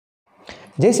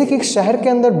जैसे कि एक शहर के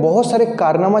अंदर बहुत सारे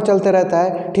कारनामा चलते रहता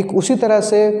है, ठीक उसी तरह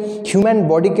से ह्यूमन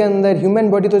बॉडी के अंदर, ह्यूमन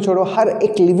बॉडी तो छोड़ो, हर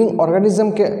एक लिविंग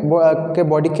ऑर्गेनिज्म के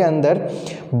बॉडी के अंदर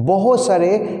बहुत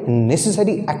सारे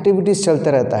नेसेसरी एक्टिविटीज़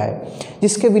चलते रहता है,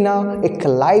 जिसके बिना एक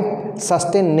लाइफ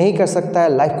सस्टेन नहीं कर सकता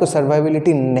है, लाइफ को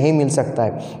सर्वाइबिलिटी नहीं मिल सकता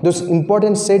है। दोस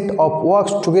important set of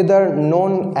works together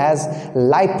known as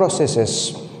life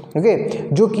processes, okay,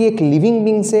 जो कि एक लिविंग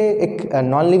बींग से एक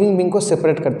नॉन लिविंग बींग को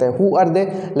सेपरेट करते हैं। Who are they?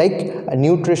 Like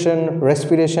nutrition,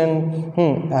 respiration,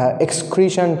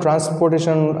 excretion,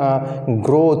 transportation,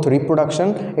 growth,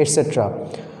 reproduction etcetera.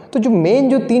 तो जो मेन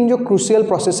जो तीन जो क्रूशियल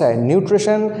प्रोसेस है,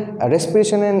 न्यूट्रिशन,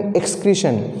 रेस्पिरेशन एंड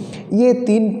एक्सक्रीशन, ये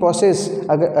तीन प्रोसेस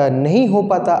अगर नहीं हो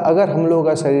पाता अगर हम लोगों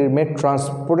का शरीर में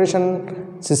ट्रांसपोर्टेशन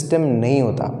सिस्टम नहीं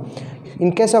होता।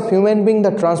 In case of human being, the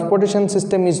transportation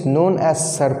system is known as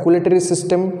circulatory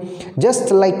system.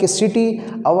 Just like a city,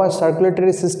 our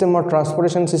circulatory system or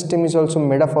transportation system is also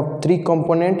made up of three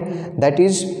components. That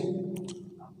is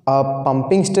a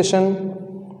pumping station,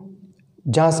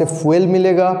 जहाँ से fuel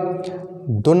मिलेगा,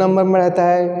 2 number में रहता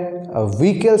है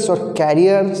vehicles और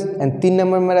carriers, and 3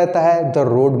 number में रहता है the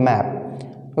road map.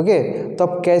 ओके, तो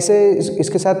अब कैसे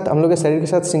इसके साथ हम लोग के शरीर के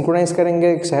साथ सिंक्रोनाइज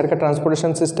करेंगे शहर का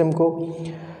ट्रांसपोर्टेशन सिस्टम को?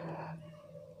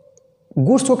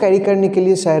 गुड्स को कैरी करने के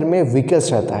लिए शहर में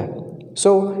व्हीकल्स रहता है।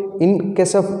 सो in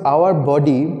case of our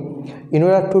body, in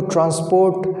order to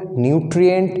transport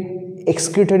nutrient,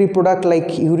 excretory product like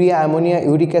urea, ammonia,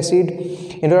 uric acid,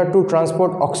 in order to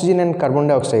transport oxygen and carbon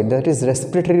dioxide, that is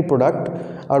respiratory product,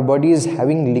 our body is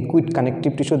having liquid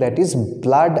connective tissue that is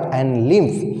blood and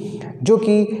lymph, जो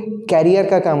कि career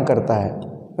का काम करता है।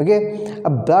 Okay,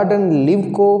 अब blood and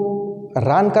lymph को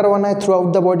run करवाना है थ्रू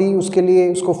आउट द बॉडी, उसके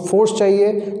लिए उसको फोर्स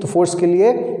चाहिए, तो फोर्स के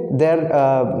लिए they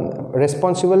are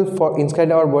responsible for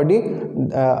inside our body,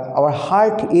 our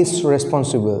heart is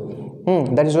responsible,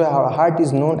 that is our heart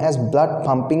is known as blood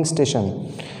pumping station,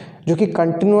 जो कि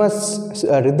कंटिन्यूअस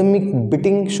रिदमिक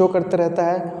बीटिंग शो करता रहता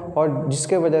है और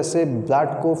जिसके वजह से ब्लड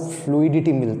को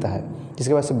फ्लूइडिटी मिलता है,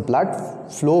 जिसके वजह से ब्लड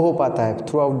फ्लो हो पाता है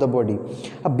थ्रू आउट द बॉडी।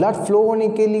 अब ब्लड फ्लो होने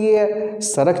के लिए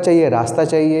सड़क चाहिए, रास्ता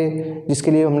चाहिए,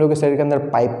 जिसके लिए हम लोग के शरीर के अंदर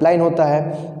पाइपलाइन होता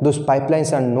है। दोस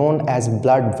pipelines are known as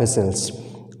blood vessels,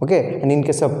 okay, and in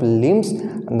case of limbs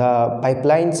the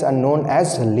pipelines are known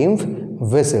as lymph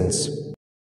vessels.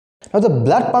 Now the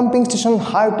blood pumping station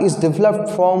heart is developed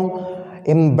from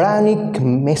embryonic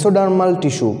mesodermal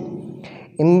tissue.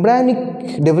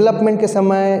 Embryonic development के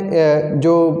समय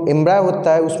जो embryo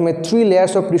होता है उसमें 3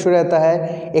 layers of tissue रहता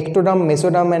है, ectoderm,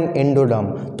 mesoderm and endoderm.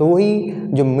 तो वही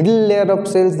जो middle layer of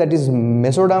sales that is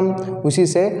mesoderm, उसी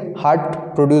से हार्ट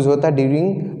प्रोड्यूस होता है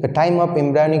during the time of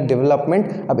embryonic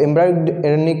development. अब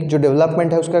एम्ब्रायनिक जो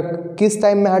डेवलपमेंट है उसका किस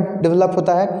टाइम में हार्ट डेवलप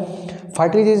होता है?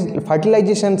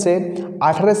 फर्टिलाइजेशन से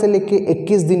 18 से लेके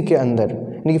 21 दिन के अंदर,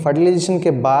 यानी कि फर्टिलाइजेशन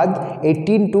के बाद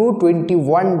 18 to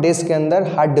 21 डेज के अंदर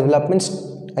हार्ट डेवलपमेंट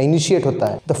इनिशिएट होता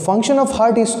है। The function of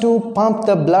heart is to pump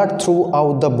the blood through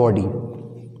out the body,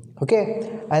 okay,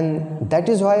 and that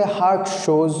is why heart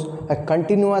shows a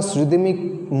continuous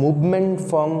rhythmic movement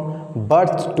from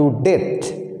birth to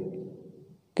death,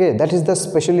 okay, that is the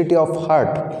speciality of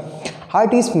heart.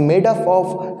 Heart is made up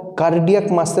of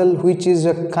cardiac muscle which is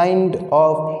a kind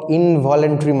of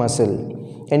involuntary muscle,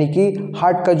 यानी कि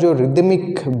heart का जो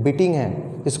rhythmic beating है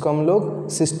जिसको हम लोग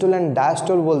systole and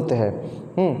diastole बोलते हैं,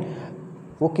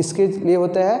 वो किसके लिए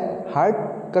होता है? हार्ट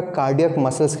का कार्डियक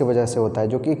मसल्स की वजह से होता है,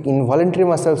 जो कि एक इनवॉलेंट्री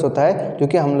मसल्स होता है, जो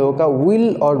कि हम लोगों का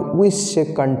विल और विश से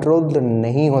कंट्रोल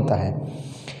नहीं होता है।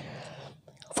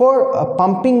 For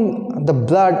pumping the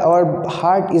blood our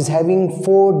heart is having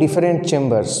 4 different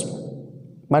chambers.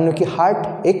 मान लो कि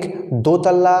हार्ट एक 2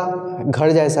 तल्ला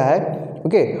घर जैसा है,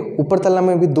 ओके, ऊपर तल्ला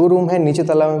में भी 2 रूम है, नीचे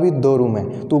तल्ला में भी 2 रूम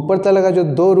है। तो ऊपर तल्ला का जो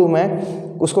 2 रूम है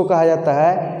उसको कहा जाता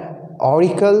है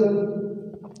auricle,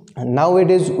 now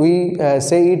it is we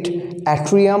से इट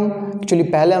एट्रियम। एक्चुअली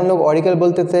पहले हम लोग ऑरिकल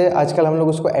बोलते थे, आजकल हम लोग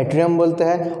उसको एट्रियम बोलते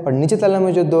हैं। और नीचे तल्ला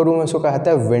में जो 2 रूम है उसको कहा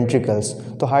जाता है वेंट्रिकल्स।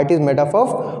 तो heart is made up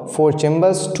of 4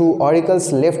 chambers, 2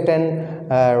 auricles, left and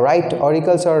right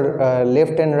auricles और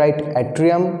लेफ्ट एंड राइट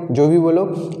एट्रियम, जो भी बोलो,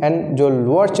 एंड जो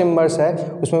लोअर चेम्बर्स है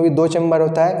उसमें भी 2 चेम्बर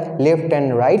होता है, left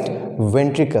and right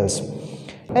ventricles.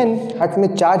 And heart में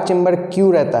 4 चेम्बर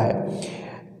क्यों रहता है?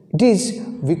 It is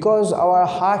because our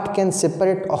heart can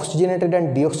separate oxygenated and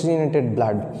deoxygenated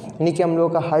blood, यानी कि हम लोगों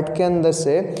का हार्ट के अंदर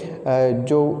से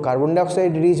जो कार्बन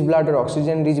डाइऑक्साइड रिच ब्लड और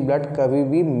ऑक्सीजन रिच ब्लड कभी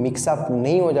भी मिक्सअप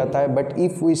नहीं हो जाता है। But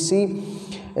if we C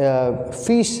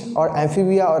fish or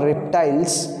amphibia or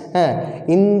reptiles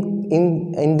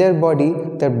in their body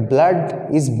their blood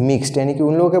is mixed, यानी कि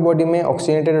उन लोगों के बॉडी में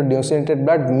ऑक्सीजनेटेड और डीऑक्सीजनेटेड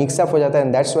ब्लड मिक्सअप हो जाता है,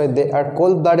 and that's why they are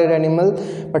cold blooded animal.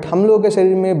 But हम लोगों के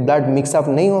शरीर में ब्लड मिक्सअप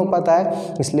नहीं हो पाता है,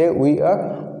 इसलिए we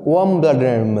are warm blooded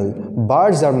animal.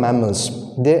 Birds are mammals.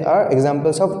 They are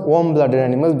examples of warm blooded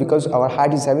animals because our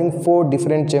heart is having 4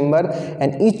 different chamber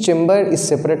and each chamber is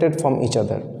separated from each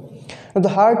other. तो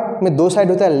heart में 2 side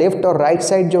होता है, left और right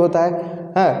side जो होता है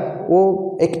वो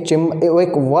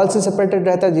एक वॉल से सेपरेटेड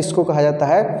रहता है जिसको कहा जाता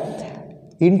है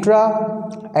इंट्रा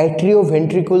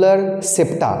एट्रियोवेंट्रिकुलर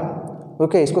सेप्टा.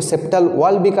 ओके, इसको सेप्टल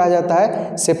वॉल भी कहा जाता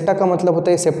है. सेप्टा का मतलब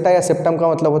होता है, सेप्टा या सेप्टम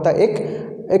का मतलब होता है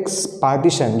एक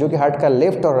पार्टीशन जो कि हार्ट का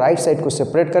लेफ्ट और राइट साइड को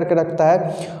सेपरेट करके रखता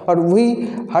है. और वही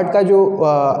हार्ट का जो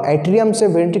एट्रियम से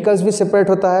वेंट्रिकल्स भी सेपरेट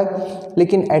होता है,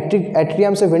 लेकिन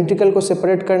एट्रियम से वेंट्रिकल को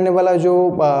सेपरेट करने वाला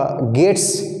जो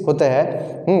गेट्स होते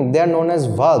हैं they are known as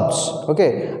valves. Okay,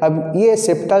 अब ये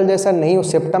सेप्टम जैसा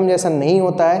नहीं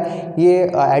होता है. ये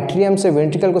एट्रियम से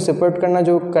वेंट्रिकल को सेपरेट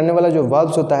करने वाला जो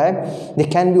वाल्व्स होता है they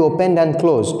can be open and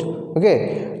closed. Okay,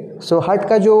 so heart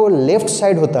का जो लेफ्ट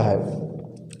साइड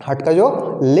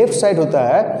होता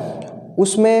है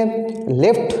उसमें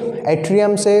लेफ्ट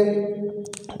एट्रियम से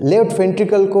लेफ्ट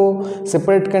वेंट्रिकल को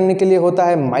सेपरेट करने के लिए होता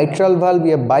है माइट्रल वाल्व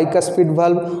या बाइकस्पिड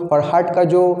वाल्व. और हार्ट का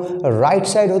जो राइट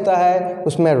साइड होता है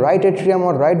उसमें राइट एट्रियम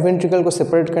और राइट वेंट्रिकल को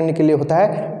सेपरेट करने के लिए होता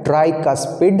है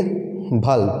ट्राइकस्पिड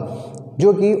वाल्व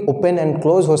जो कि ओपन एंड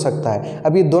क्लोज हो सकता है.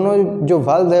 अब ये दोनों जो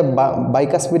वाल्व है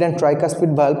बाइकस्पिड एंड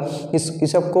ट्राइकस्पिड वाल्व,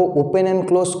 इस सबको ओपन एंड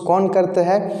क्लोज कौन करते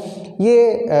हैं?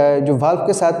 ये जो वाल्व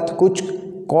के साथ कुछ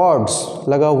कॉर्ड्स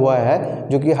लगा हुआ है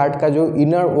जो कि हार्ट का जो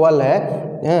इनर वॉल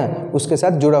है उसके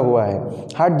साथ जुड़ा हुआ है.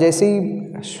 हार्ट जैसे ही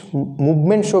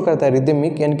मूवमेंट शो करता है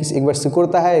रिदमिक, यानी कि एक बार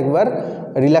सिकुड़ता है एक बार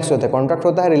रिलैक्स होता है, कॉन्ट्रैक्ट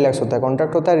होता है रिलैक्स होता है,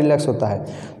 कॉन्ट्रैक्ट होता है रिलैक्स होता है.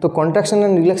 तो कॉन्ट्रैक्शन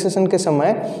एंड रिलैक्सेशन के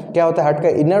समय क्या होता है, हार्ट का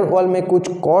इनर वॉल में कुछ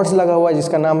कॉर्ड्स लगा हुआ है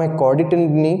जिसका नाम है कॉर्डी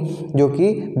टेंडिनी, जो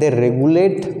कि दे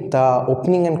regulate the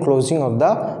opening and closing of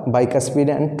the bicuspid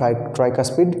and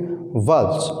tricuspid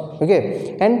valves. Okay,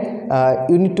 and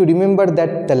you need to remember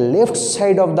that the left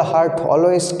side of the heart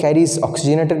always carries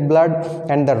oxygenated blood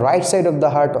and the right side of the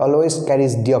heart always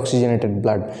carries deoxygenated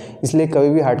blood. इसलिए कभी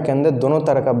भी heart के अंदर दोनों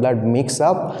तरह का blood mix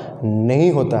up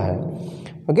नहीं होता है.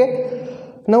 ओके,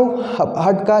 नाउ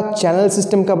हार्ट का चैनल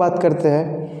सिस्टम का बात करते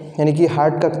हैं, यानी कि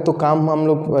हार्ट का तो काम हम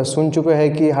लोग सुन चुके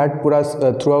हैं कि हार्ट पूरा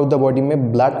थ्रू आउट द बॉडी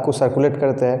में ब्लड को सर्कुलेट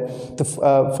करते हैं. तो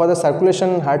फॉर द सर्कुलेशन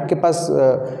हार्ट के पास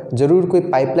ज़रूर कोई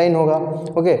पाइपलाइन होगा.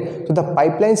 ओके, तो the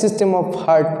pipeline system of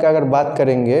heart का अगर बात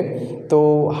करेंगे तो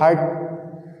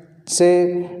हार्ट से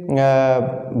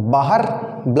बाहर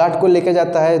ब्लड को लेके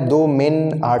जाता है 2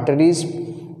 मेन आर्टरीज,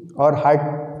 और हार्ट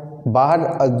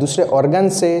बाहर दूसरे ऑर्गन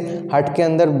से हार्ट के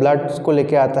अंदर ब्लड को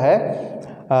लेके आता है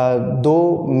 2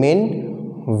 मेन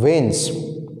वेन्स.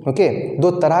 ओके, 2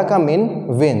 तरह का मेन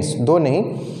वेन्स, 2 नहीं.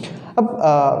 अब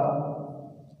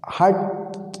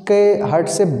हार्ट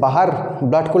से बाहर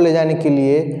ब्लड को ले जाने के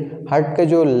लिए हार्ट का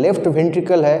जो लेफ्ट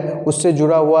वेंट्रिकल है उससे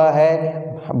जुड़ा हुआ है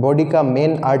बॉडी का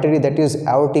main artery, that is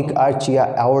aortic arch या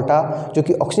एओर्टा, जो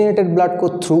कि ऑक्सीजनेटेड ब्लड को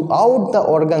through out the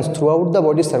organs, through out the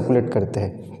body circulate करते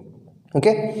हैं.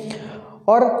 ओके,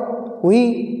 और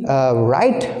वही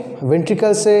राइट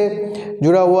वेंट्रिकल से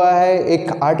जुड़ा हुआ है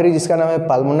एक आर्टरी जिसका नाम है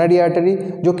पल्मोनरी आर्टरी,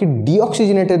 जो कि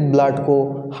डीऑक्सीजनेटेड ब्लड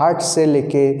को हार्ट से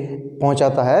लेके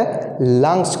पहुंचाता है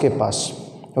लंग्स के पास.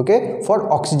 ओके, फॉर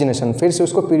ऑक्सीजनेशन, फिर से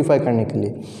उसको प्यूरिफाई करने के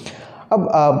लिए. अब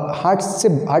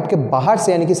हार्ट के बाहर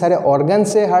से, यानी कि सारे ऑर्गन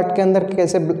से हार्ट के अंदर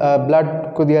कैसे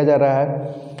ब्लड को दिया जा रहा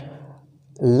है?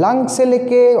 लंग से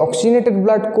लेके ऑक्सीजनेटेड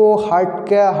ब्लड को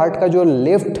हार्ट का जो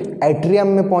लेफ्ट एट्रियम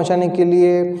में पहुंचाने के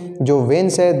लिए जो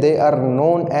वेन्स है they are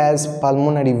known as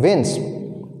pulmonary veins.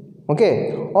 Okay,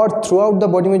 और थ्रू आउट द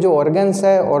बॉडी में जो ऑर्गन्स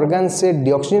है, ऑर्गन से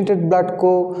डीऑक्सीजनेटेड ब्लड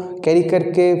को कैरी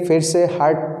करके फिर से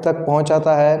हार्ट तक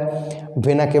पहुंचाता है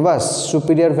vena cava,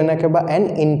 superior vena cava and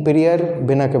inferior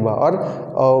vena cava. और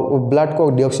ब्लड को,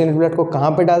 डीऑक्सीजनेटेड ब्लड को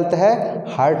कहाँ पे डालते हैं?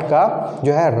 हार्ट का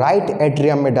जो है राइट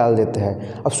एट्रियम में डाल देते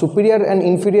हैं. अब सुपीरियर एंड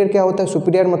इंफीरियर क्या होता है?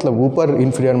 सुपीरियर मतलब ऊपर,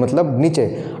 इंफीरियर मतलब नीचे.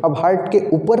 अब हार्ट के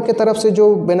ऊपर के तरफ से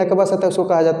जो वेना केवा आता है उसको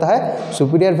कहा जाता है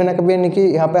सुपीरियर वेना केवा, यानी कि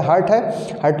यहाँ पे हार्ट है,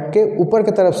 हार्ट के ऊपर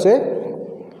की तरफ से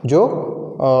जो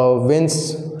वेन्स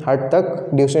हार्ट तक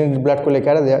डीऑक्सीजनेटेड ब्लड को लेकर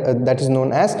आ रहा है that is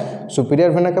known as superior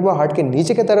vena cava. Heart के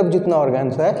नीचे की तरफ जितना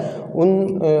ऑर्गन्स है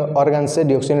उन ऑर्गन से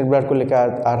डीऑक्सीजनेटेड ब्लड को लेकर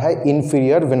आ रहा है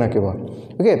inferior vena cava.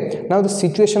 Okay, now the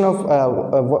situation of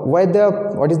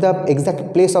what is the exact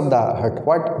place of the heart,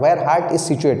 where heart is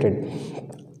situated.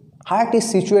 Heart is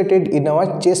situated in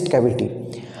our chest cavity.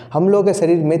 हम लोगों के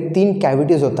शरीर में 3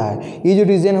 कैविटीज़ होता है। ये जो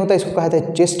रीजन होता है इसको कहते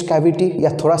हैं चेस्ट कैविटी या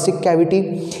थोरासिक कैविटी।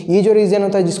 ये जो रीजन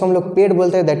होता है जिसको हम लोग पेट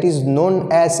बोलते हैं that is known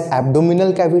as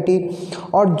abdominal cavity.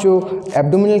 और जो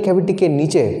एब्डोमिनल कैविटी के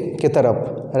नीचे की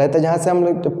तरफ रहता है, जहाँ से हम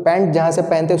लोग पैंट जहाँ से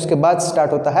पहनते हैं उसके बाद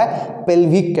स्टार्ट होता है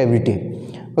पेल्विक कैविटी।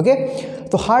 ओके,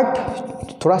 तो हार्ट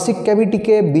थोरासिक कैविटी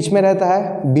के बीच में रहता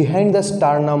है, बिहाइंड द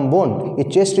स्टार्नम बोन। ये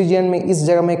चेस्ट रीजन में इस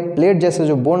जगह में एक प्लेट जैसे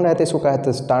जो बोन रहता है इसको कहते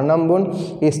हैं स्टार्नम बोन।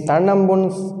 ये स्टार्नम बोन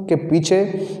के पीछे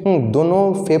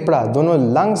दोनों फेफड़ा, दोनों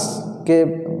लंग्स के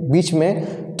बीच में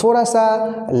थोड़ा सा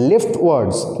लेफ्ट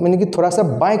वर्ड्स यानी कि थोड़ा सा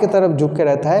बाएं की तरफ झुक के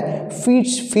रहता है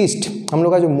फिस्ट, हम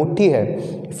लोग का जो मुट्ठी है,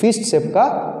 फिस्ट शेप का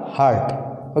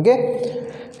हार्ट। ओके,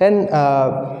 एंड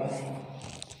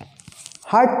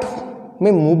हार्ट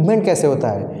में मूवमेंट कैसे होता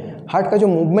है? हार्ट का जो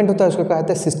मूवमेंट होता है उसको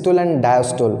कहते हैं systole and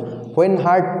diastole. When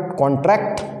heart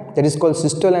contract that is called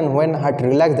systole and when heart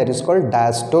relax that is called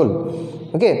diastole.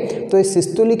 Okay, तो इस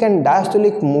सिस्टोलिक एंड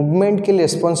डायस्टोलिक मूवमेंट के लिए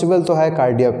रिस्पॉन्सिबल तो है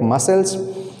कार्डियक मसल्स।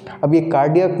 अब ये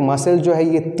कार्डियक मसल जो है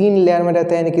ये 3 लेयर में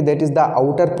रहता है, यानी कि that is the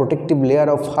outer protective layer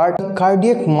of heart.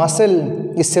 Cardiac muscle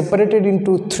is separated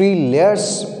into 3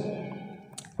 layers.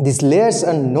 These layers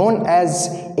are known as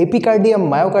epicardium,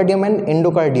 myocardium and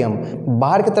endocardium.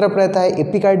 बाहर की तरफ रहता है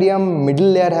एपिकार्डियम, मिडिल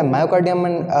लेयर है मायोकार्डियम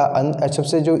एंड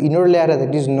सबसे जो इनर लेयर है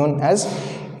that is known as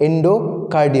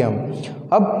endocardium.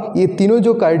 अब ये तीनों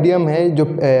जो कार्डियम है जो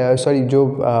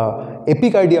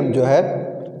एपिकार्डियम जो है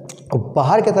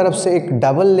बाहर की तरफ से एक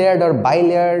डबल लेयर्ड और बाई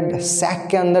लेयर्ड सैक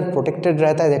के अंदर प्रोटेक्टेड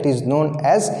रहता है that is known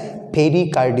as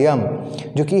pericardium,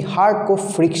 जो कि हार्ट को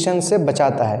फ्रिक्शन से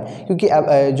बचाता है। क्योंकि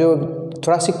जो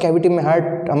थोरासिक कैविटी में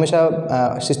हार्ट हमेशा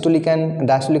सिस्टोलिक एंड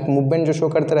डायस्टोलिक मूवमेंट जो शो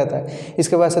करता रहता है,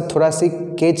 इसके वजह से थोरासिक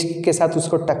केज के साथ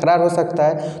उसको टकरार हो सकता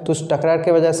है, तो उस टकरार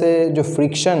के वजह से जो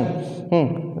फ्रिक्शन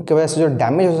की वजह से जो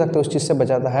डैमेज हो सकता है उस चीज़ से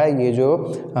बचाता है ये जो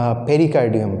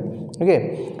पेरिकार्डियम। ओके,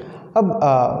 अब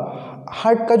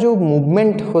हार्ट का जो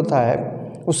मूवमेंट होता है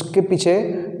उसके पीछे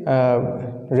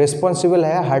रिस्पॉन्सिबल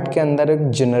है हार्ट के अंदर एक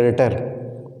generator,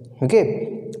 okay,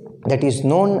 that is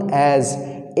known as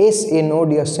SA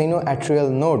node या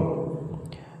साइनोएट्रियल नोड,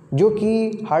 जो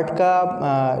कि हार्ट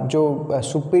का जो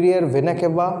सुपीरियर वेना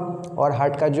केवा और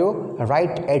हार्ट का जो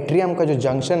राइट एट्रियम का जो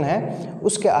जंक्शन है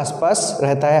उसके आसपास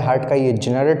रहता है हार्ट का ये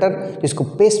जनरेटर, जिसको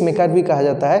पेस मेकर भी कहा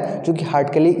जाता है, जो कि हार्ट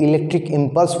के लिए इलेक्ट्रिक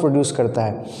इम्पल्स प्रोड्यूस करता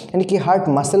है। यानी कि हार्ट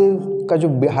मसल का जो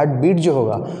हार्ट बीट जो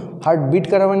होगा, हार्ट बीट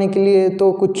करवाने के लिए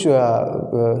तो कुछ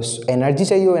एनर्जी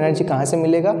चाहिए। वो एनर्जी कहाँ से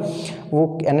मिलेगा?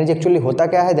 वो एनर्जी एक्चुअली होता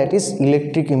क्या है? That is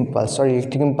electric impulse. और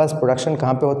इलेक्ट्रिक इम्पल्स प्रोडक्शन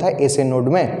कहाँ पे होता है? SA नोड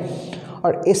में।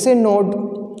 और SA नोड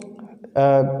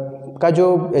का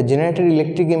जो जनरेटेड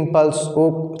इलेक्ट्रिक इम्पल्स वो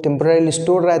टेम्पररी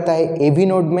स्टोर रहता है AV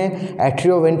नोड में,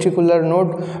 एट्रियोवेंट्रिकुलर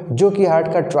नोड, जो कि हार्ट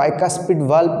का ट्राइकास्पिड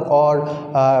वाल्व और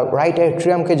राइट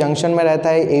एट्रियम के जंक्शन में रहता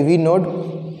है AV node,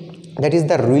 that is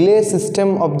the relay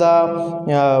system of the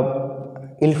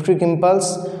electric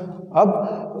impulse.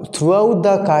 अब through out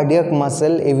the cardiac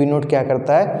muscle AV node क्या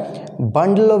करता है?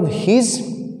 बंडल ऑफ हीज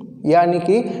यानी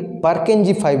कि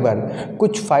पार्केंजी फाइबर,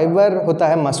 कुछ फाइबर होता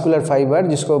है मस्कुलर फाइबर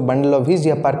जिसको बंडल ऑफ हीज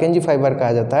या पार्केंजी फाइबर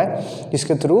कहा जाता है,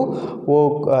 जिसके थ्रू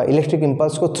वो इलेक्ट्रिक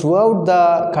इम्पल्स को through out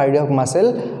the cardiac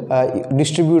muscle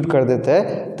distribute कर देते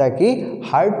हैं ताकि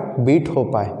हार्ट बीट हो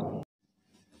पाए।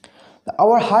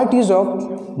 Our heart is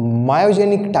of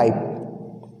myogenic type.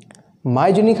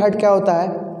 Myogenic heart क्या होता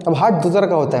है? अब हार्ट दो तरह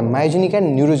का होता है, मायोजेनिक एंड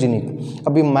न्यूरोजेनिक।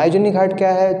 अभी मायोजेनिक हार्ट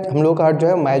क्या है? हम लोग का हार्ट जो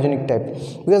है myogenic type,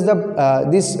 because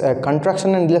this contraction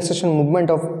and relaxation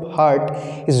movement of heart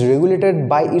is regulated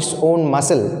by its own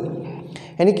muscle.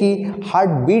 यानी कि हार्ट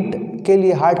बीट के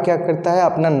लिए हार्ट क्या करता है?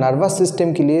 अपना नर्वस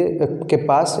सिस्टम के लिए के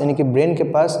पास यानी कि ब्रेन के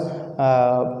पास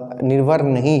निर्भर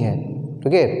नहीं है,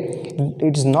 okay.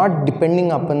 It is not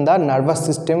depending upon the nervous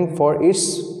system for its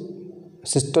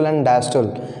systole and diastole.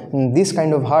 These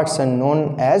kind of hearts are known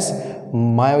as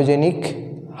myogenic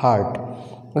heart,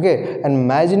 okay. And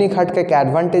myogenic heart का एक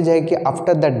एडवांटेज है कि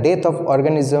after the death of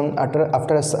organism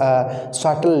after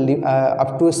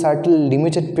up to certain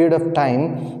limited period of time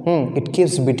it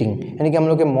keeps beating. यानी कि हम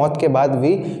लोग के मौत के बाद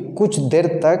भी कुछ देर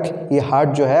तक ये हार्ट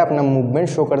जो है अपना मूवमेंट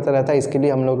शो करता रहता है। इसके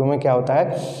लिए हम लोगों में क्या होता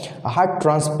है? हार्ट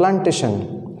ट्रांसप्लांटेशन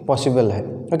पॉसिबल है,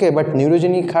 okay. But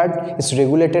neurogenic heart is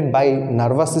regulated by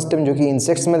nervous system, जो कि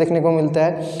इंसेक्ट्स में देखने को मिलता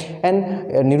है।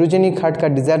 एंड न्यूरोजेनिक हार्ट का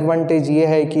डिसएडवांटेज ये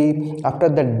है कि after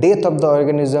the death of the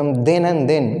organism then and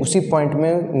then उसी पॉइंट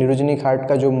में न्यूरोजेनिक हार्ट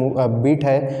का जो बीट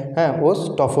है वो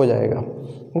स्टॉप हो जाएगा,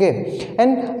 okay.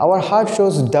 And our heart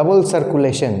shows double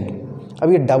circulation.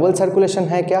 अब ये डबल सर्कुलेशन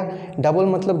है क्या? डबल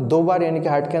मतलब 2 बार, यानी कि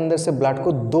हार्ट के अंदर से ब्लड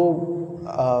को 2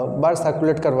 बार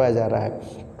सर्कुलेट करवाया जा रहा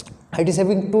है। It is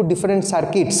having 2 different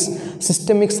circuits,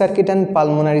 systemic circuit and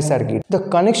pulmonary circuit. The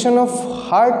connection of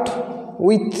heart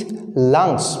with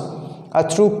lungs are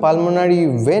through pulmonary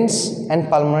veins and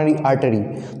pulmonary artery।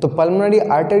 तो pulmonary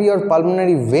artery और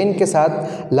pulmonary vein के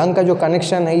साथ लंग का जो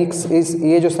कनेक्शन है,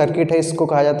 ये जो सर्किट है इसको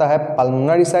कहा जाता है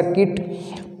pulmonary सर्किट।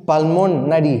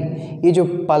 पल्मोनरी, ये जो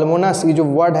पल्मोनस, ये जो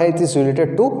वर्ड है it is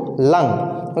related to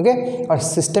lung, okay. और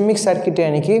सिस्टमिक सर्किट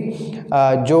यानी कि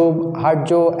जो हार्ट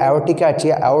जो एओर्टिका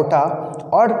या एओर्टा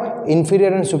और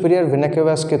इंफीरियर एंड सुपीरियर वेना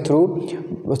केवास के through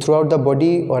out the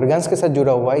body organs के साथ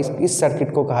जुड़ा हुआ इस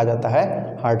सर्किट को कहा जाता है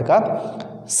हार्ट का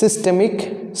सिस्टमिक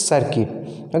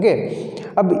सर्किट, ओके।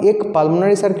 अब एक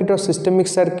पल्मोनरी सर्किट और सिस्टमिक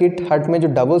सर्किट हार्ट में जो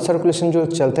डबल सर्कुलेशन जो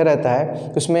चलते रहता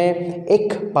है उसमें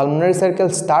एक पल्मोनरी सर्किल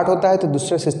स्टार्ट होता है तो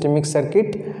दूसरा सिस्टमिक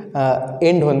सर्किट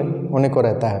एंड होने को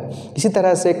रहता है। इसी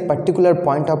तरह से एक पर्टिकुलर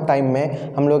पॉइंट ऑफ टाइम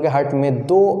में हम लोग के हार्ट में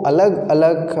दो अलग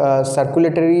अलग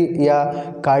सर्कुलेटरी या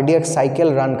कार्डियक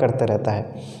साइकिल रन करते रहता है,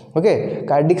 ओके।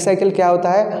 कार्डिक साइकिल क्या होता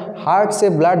है, हार्ट से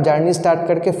ब्लड जर्नी स्टार्ट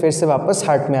करके फिर से वापस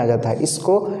हार्ट में आ जाता है।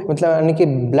 इसको मतलब यानी कि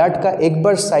ब्लड का एक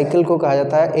बार साइकिल को कहा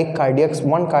जाता है एक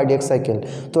वन कार्डियक साइकिल।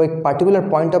 तो एक पर्टिकुलर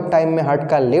पॉइंट ऑफ टाइम में हार्ट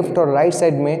का लेफ्ट और राइट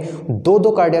साइड में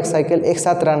दो कार्डियक साइकिल एक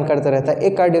साथ रन करते रहता है।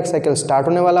 एक कार्डियक साइकिल स्टार्ट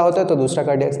होने वाला होता है तो दूसरा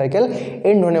कार्डियक साइकिल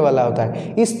एंड होने वाला होता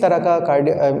है। इस तरह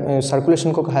का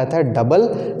सर्कुलेशन को कहा जाता है डबल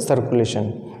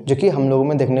सर्कुलेशन, जो कि हम लोगों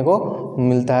में देखने को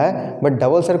मिलता है। बट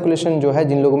डबल सर्कुलेशन जो है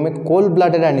जिन लोगों में कोल्ड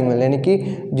ब्लडेड एनिमल यानी कि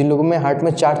जिन लोगों में हार्ट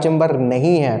में 4 चैम्बर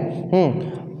नहीं है,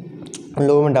 उन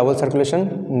लोगों में डबल सर्कुलेशन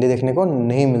देखने को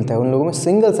नहीं मिलता है। उन लोगों में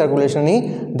सिंगल सर्कुलेशन ही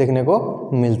देखने को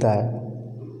मिलता है।